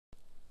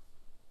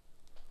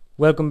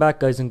Welcome back,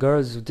 guys and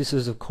girls. This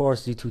is of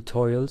course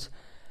ZeTutorials,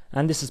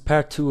 and this is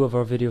part 2 of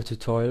our video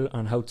tutorial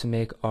on how to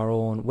make our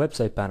own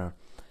website banner.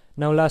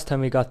 Now, last time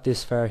we got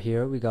this far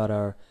here, we got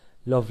our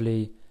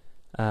lovely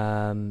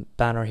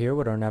banner here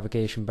with our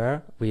navigation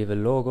bar. We have a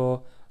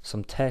logo,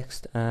 some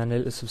text, and a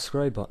little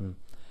subscribe button.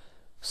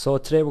 So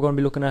today we're going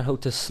to be looking at how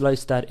to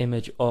slice that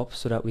image up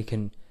so that we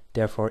can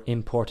therefore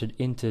import it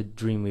into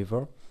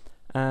Dreamweaver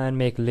and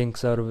make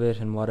links out of it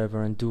and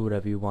whatever, and do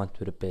whatever you want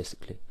with it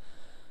basically.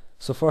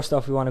 So first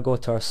off, we want to go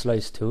to our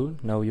slice tool.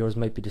 Now yours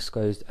might be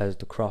disguised as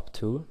the crop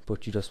tool,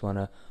 but you just want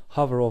to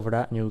hover over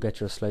that and you'll get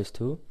your slice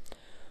tool.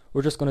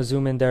 We're just going to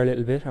zoom in there a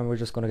little bit and we're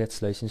just going to get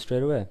slicing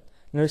straight away.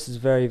 Now this is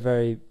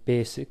very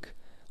basic.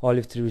 All you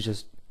have to do is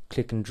just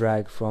click and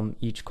drag from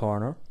each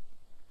corner,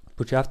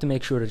 but you have to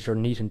make sure that you're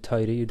neat and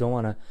tidy. You don't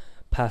want to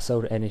pass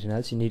out anything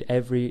else. You need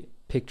every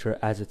picture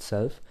as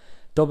itself.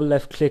 Double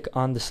left click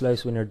on the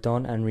slice when you're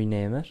done and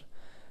rename it.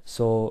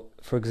 So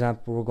for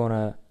example, we're going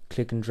to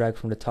click and drag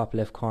from the top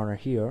left corner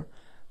here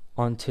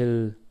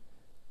until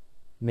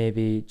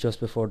maybe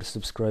just before the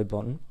subscribe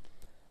button.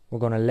 We're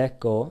going to let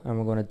go and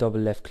we're going to double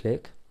left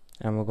click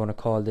and we're going to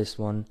call this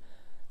one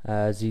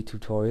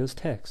ZeTutorials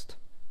text.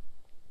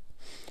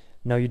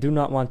 Now you do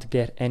not want to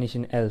get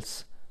anything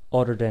else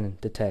other than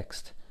the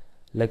text.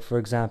 Like for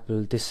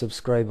example, this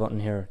subscribe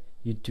button here,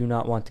 you do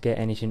not want to get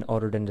anything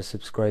other than the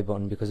subscribe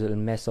button because it'll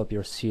mess up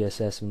your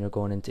CSS when you're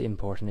going into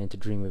importing into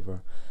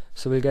Dreamweaver.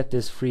 So we'll get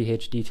this free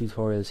HD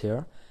tutorials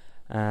here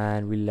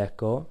and we'll let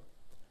go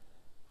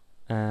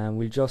and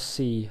we'll just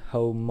see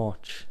how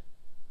much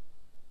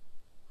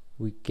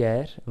we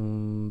get.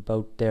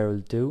 About there will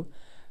do.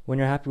 When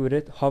you're happy with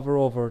it, hover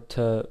over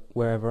to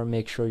wherever,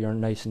 make sure you're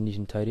nice and neat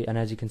and tidy, and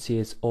as you can see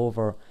it's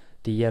over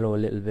the yellow a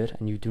little bit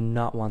and you do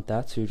not want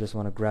that, so you just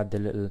want to grab the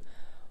little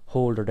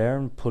holder there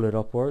and pull it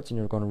upwards, and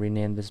you're going to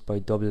rename this by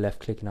double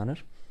left clicking on it,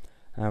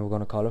 and we're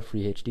going to call it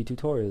free HD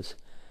tutorials.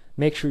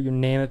 Make sure you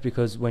name it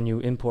because when you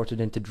import it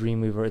into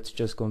Dreamweaver it's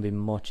just going to be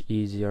much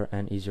easier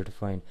and easier to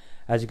find.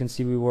 As you can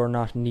see, we were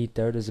not neat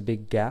there, there's a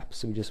big gap,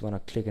 so we just want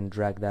to click and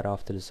drag that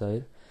off to the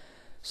side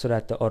so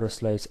that the other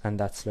slice and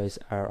that slice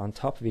are on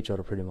top of each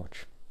other pretty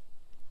much.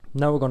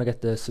 Now we're going to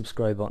get the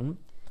subscribe button,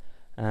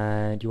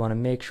 and you want to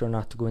make sure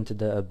not to go into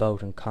the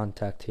about and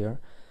contact here.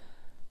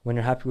 When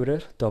you're happy with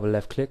it, double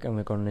left click and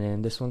we're going to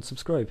name this one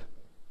subscribe.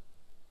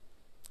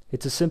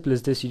 It's as simple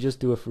as this, you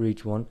just do it for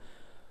each one.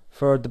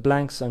 For the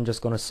blanks, I'm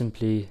just going to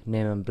simply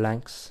name them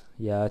blanks.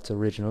 Yeah, it's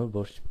original,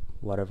 but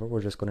whatever,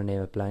 we're just going to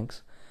name it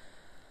blanks.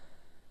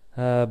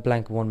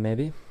 Blank 1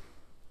 maybe.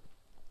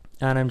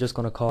 And I'm just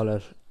going to call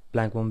it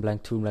blank 1,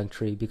 blank 2, blank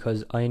 3,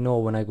 because I know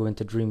when I go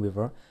into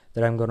Dreamweaver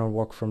that I'm going to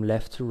work from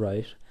left to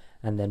right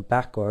and then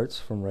backwards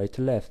from right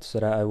to left,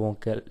 so that I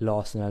won't get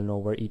lost and I'll know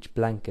where each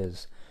blank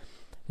is.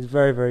 It's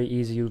very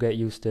easy, you'll get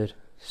used to it.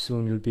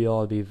 Soon you'll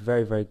all be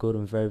very good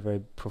and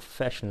very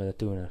professional at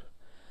doing it.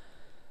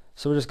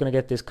 So we're just going to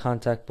get this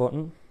contact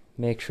button.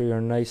 Make sure you're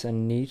nice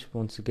and neat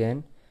once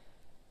again.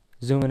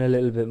 Zoom in a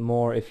little bit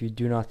more if you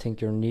do not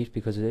think you're neat,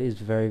 because it is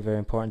very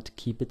important to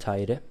keep it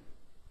tidy.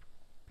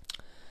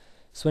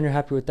 So when you're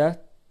happy with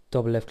that,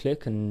 double left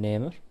click and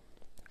name it.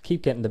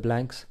 Keep getting the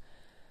blanks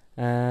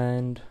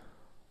and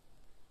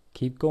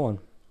keep going.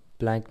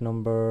 Blank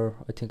number,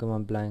 I think I'm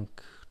on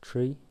blank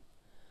 3.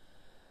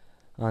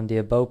 On the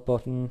about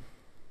button,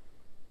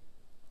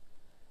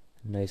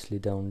 nicely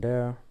down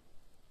there.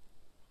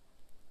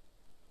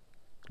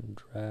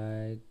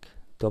 Drag,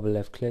 double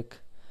left click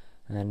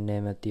and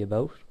name it the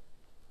about.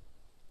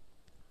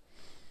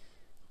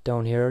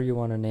 Down here you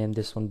want to name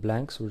this one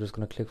blank, so we're just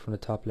going to click from the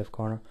top left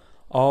corner.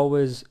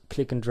 Always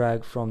click and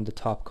drag from the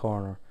top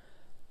corner,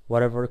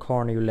 whatever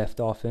corner you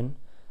left off in.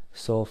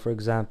 So for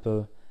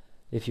example,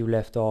 if you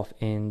left off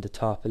in the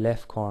top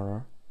left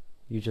corner,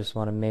 you just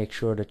want to make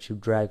sure that you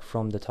drag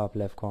from the top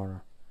left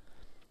corner.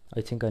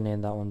 I think I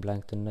named that one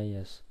blank, didn't I?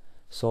 Yes.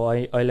 So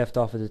I left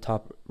off at the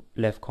top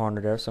left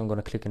corner there, so I'm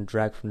going to click and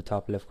drag from the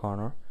top left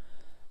corner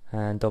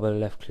and double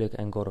left click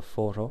and go to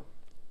photo.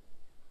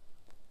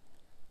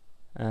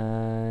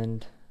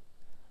 And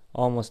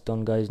almost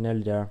done, guys,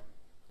 nearly there.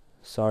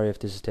 Sorry if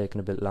this is taking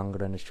a bit longer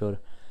than it should,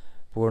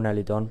 but we're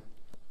nearly done.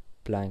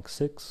 Blank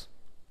 6.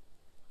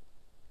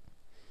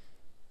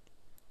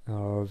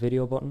 Our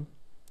video button.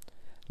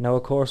 Now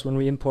of course when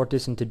we import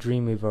this into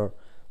Dreamweaver,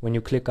 when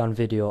you click on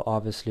video,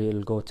 obviously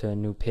it'll go to a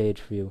new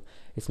page for you.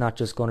 It's not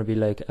just going to be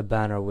like a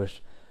banner with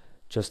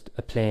just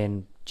a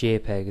plain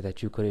JPEG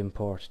that you could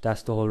import.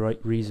 That's the whole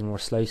reason we're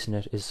slicing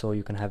it, is so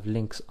you can have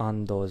links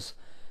on those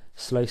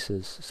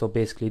slices. So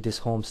basically this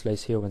home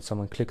slice here, when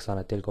someone clicks on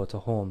it, they'll go to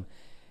home,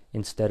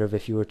 instead of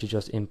if you were to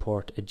just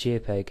import a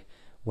JPEG,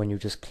 when you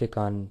just click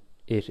on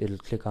it, it'll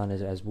click on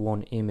it as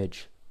one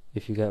image.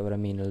 If you get what I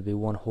mean, it'll be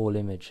one whole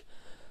image.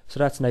 So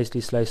that's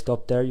nicely sliced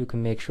up there. You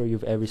can make sure you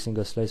have every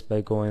single slice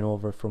by going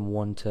over from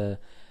 1 to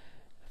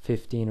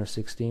 15 or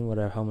 16,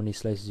 whatever, how many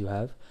slices you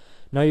have.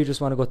 Now you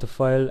just want to go to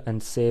File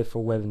and Save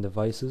for Web and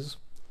Devices.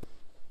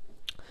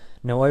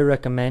 Now I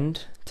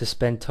recommend to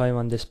spend time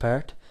on this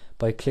part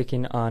by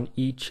clicking on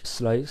each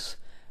slice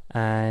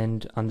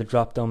and on the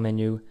drop down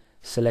menu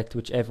select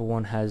whichever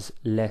one has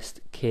less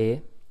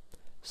K.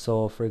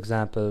 So for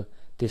example,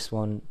 this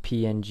one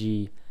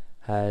PNG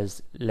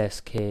has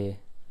less K,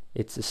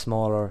 it's a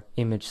smaller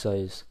image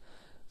size.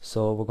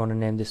 So we're going to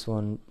name this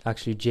one,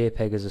 actually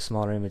JPEG is a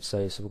smaller image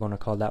size, so we're going to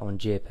call that one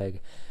JPEG.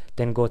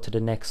 Then go to the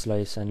next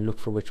slice and look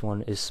for which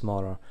one is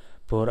smaller.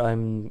 But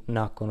I'm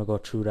not going to go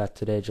through that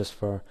today just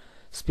for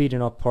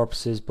speeding up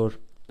purposes, but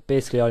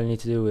basically all you need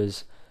to do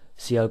is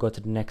see, I'll go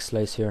to the next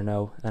slice here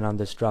now, and on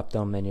this drop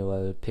down menu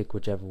I'll pick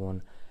whichever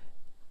one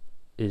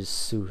is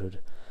suited.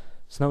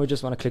 So now we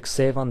just want to click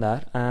save on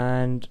that,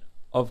 and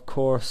of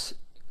course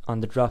on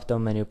the drop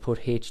down menu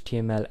put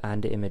HTML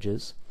and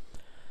images.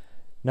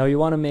 Now you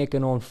want to make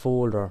an own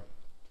folder.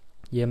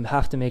 You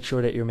have to make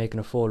sure that you're making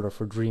a folder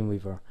for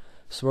Dreamweaver.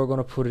 So we're going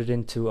to put it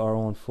into our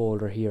own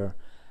folder here,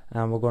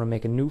 and we're going to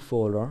make a new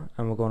folder,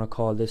 and we're going to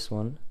call this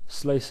one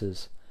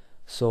slices.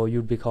 So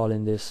you'd be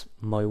calling this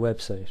my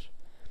website.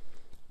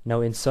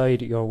 Now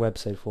inside your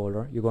website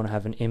folder you're going to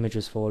have an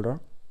images folder,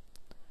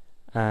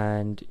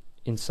 and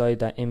inside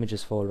that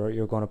images folder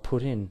you're going to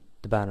put in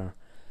the banner.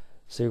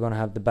 So you're going to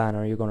have the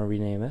banner, you're going to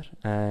rename it,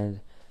 and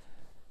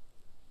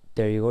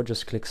there you go,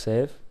 just click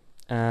save.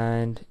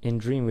 And in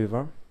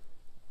Dreamweaver,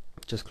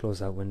 just close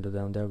that window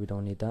down there, we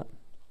don't need that.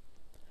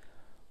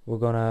 We're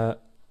going to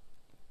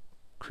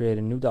create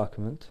a new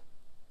document.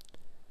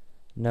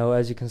 Now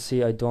as you can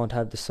see, I don't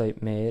have the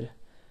site made,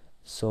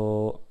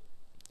 so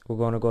we're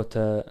going to go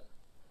to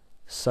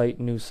site,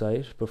 new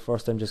site, but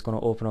first I'm just going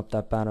to open up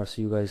that banner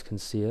so you guys can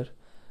see it.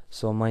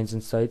 So mine's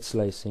inside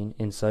slicing,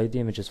 inside the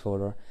images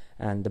folder,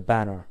 and the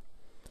banner.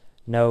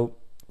 Now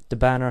the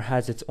banner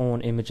has its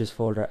own images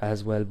folder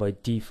as well by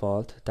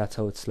default, that's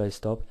how it's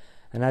sliced up,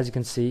 and as you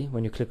can see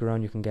when you click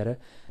around you can get it.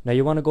 Now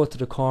you want to go to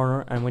the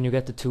corner, and when you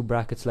get the two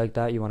brackets like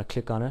that you want to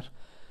click on it,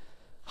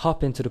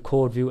 hop into the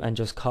code view and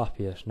just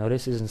copy it. Now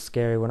this isn't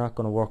scary, we're not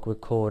going to work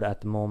with code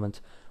at the moment,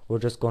 we're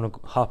just going to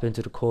hop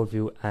into the code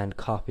view and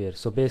copy it.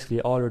 So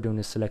basically all we're doing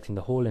is selecting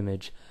the whole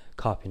image,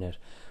 copying it.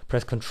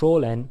 Press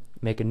Ctrl N,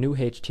 make a new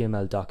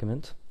HTML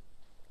document,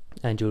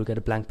 and you'll get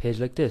a blank page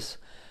like this.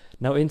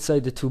 Now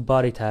inside the two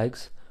body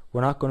tags,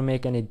 we're not going to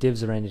make any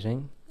divs or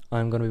anything.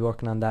 I'm going to be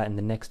working on that in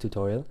the next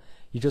tutorial.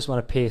 You just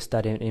want to paste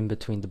that in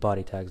between the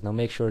body tags. Now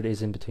make sure it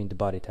is in between the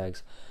body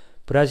tags.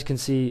 But as you can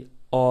see,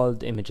 all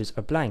the images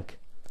are blank.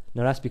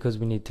 Now that's because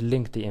we need to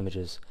link the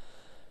images.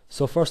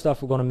 So first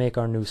off, we're going to make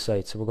our new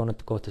site. So we're going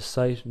to go to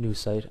site, new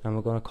site, and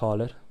we're going to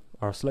call it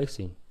our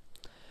slicing.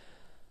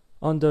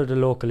 Under the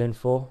local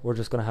info, we're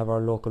just going to have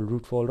our local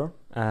root folder,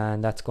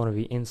 and that's going to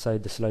be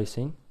inside the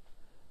slicing.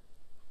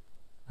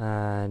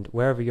 And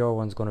wherever your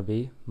one's going to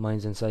be,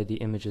 mine's inside the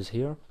images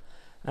here,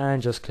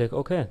 and just click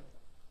OK.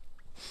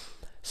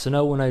 So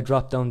now when I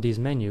drop down these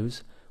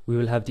menus, we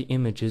will have the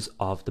images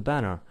of the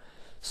banner.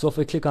 So if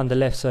we click on the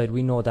left side,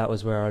 we know that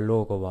was where our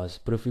logo was,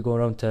 but if we go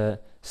around to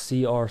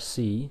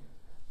SRC,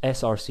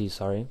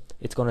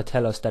 it's going to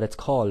tell us that it's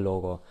called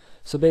logo.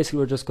 So basically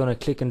we're just going to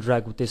click and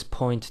drag with this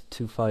point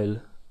to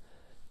file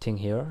thing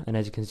here, and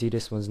as you can see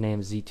this one's name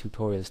is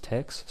ZeTutorials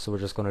text, so we're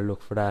just going to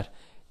look for that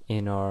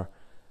in our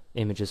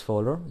images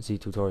folder,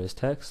 ZeTutorials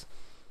text.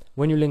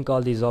 When you link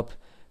all these up,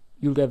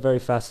 you'll get very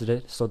fast at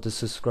it. So the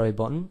subscribe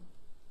button,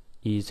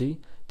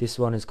 easy. This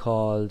one is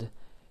called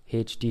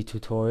HD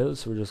tutorials,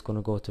 so we're just going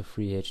to go to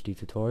free HD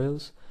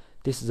tutorials.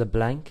 This is a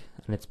blank,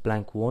 and it's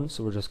blank 1,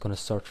 so we're just going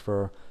to search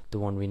for the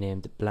one we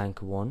named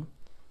blank 1.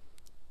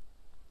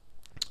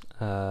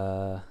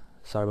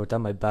 Sorry about that,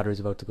 my battery's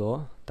about to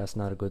go. That's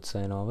not a good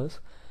sign always.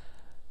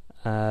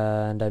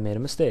 And I made a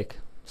mistake,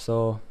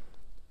 so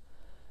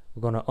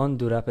we're going to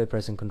undo that by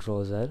pressing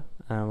Ctrl Z,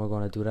 and we're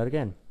going to do that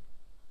again.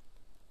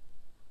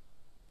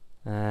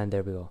 And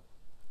there we go.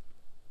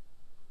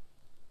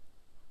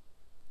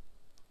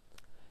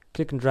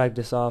 Click and drag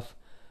this off.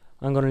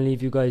 I'm going to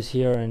leave you guys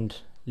here and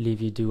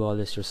leave you do all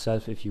this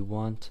yourself if you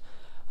want.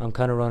 I'm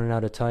kind of running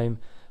out of time,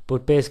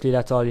 but basically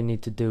that's all you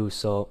need to do.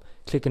 So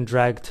click and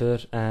drag to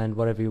it and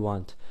whatever you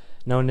want.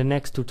 Now in the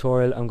next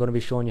tutorial I'm going to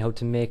be showing you how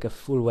to make a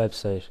full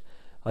website.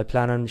 I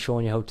plan on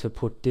showing you how to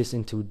put this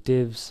into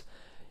divs,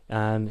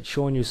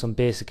 showing you some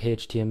basic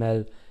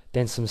HTML,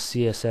 then some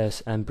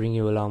CSS, and bring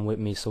you along with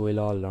me so we'll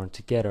all learn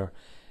together.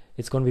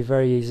 It's going to be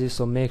very easy,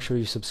 so make sure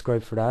you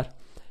subscribe for that.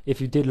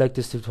 If you did like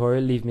this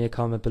tutorial, leave me a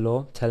comment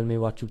below, tell me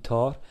what you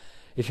thought.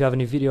 If you have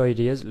any video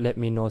ideas, let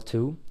me know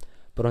too.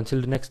 But until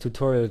the next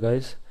tutorial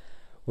guys,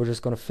 we're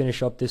just going to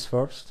finish up this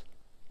first.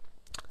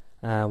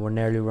 We're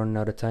nearly running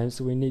out of time,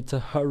 so we need to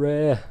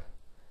hurry.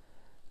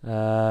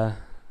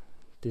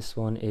 This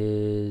one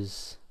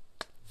is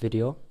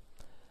video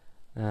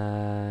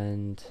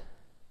and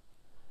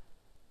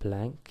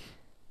blank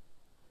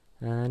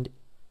and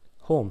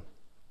home.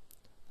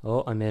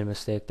 Oh, I made a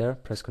mistake there.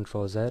 Press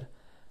Ctrl Z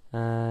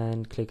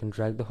and click and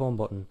drag the home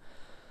button.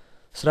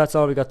 So that's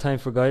all we got time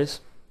for guys.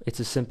 It's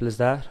as simple as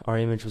that. Our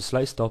image was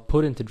sliced up,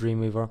 put into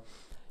Dreamweaver.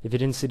 If you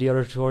didn't see the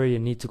other tutorial, you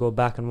need to go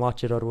back and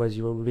watch it, otherwise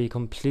you will be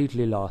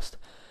completely lost.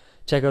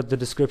 Check out the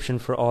description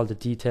for all the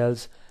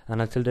details,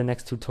 and until the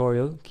next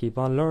tutorial, keep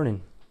on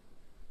learning.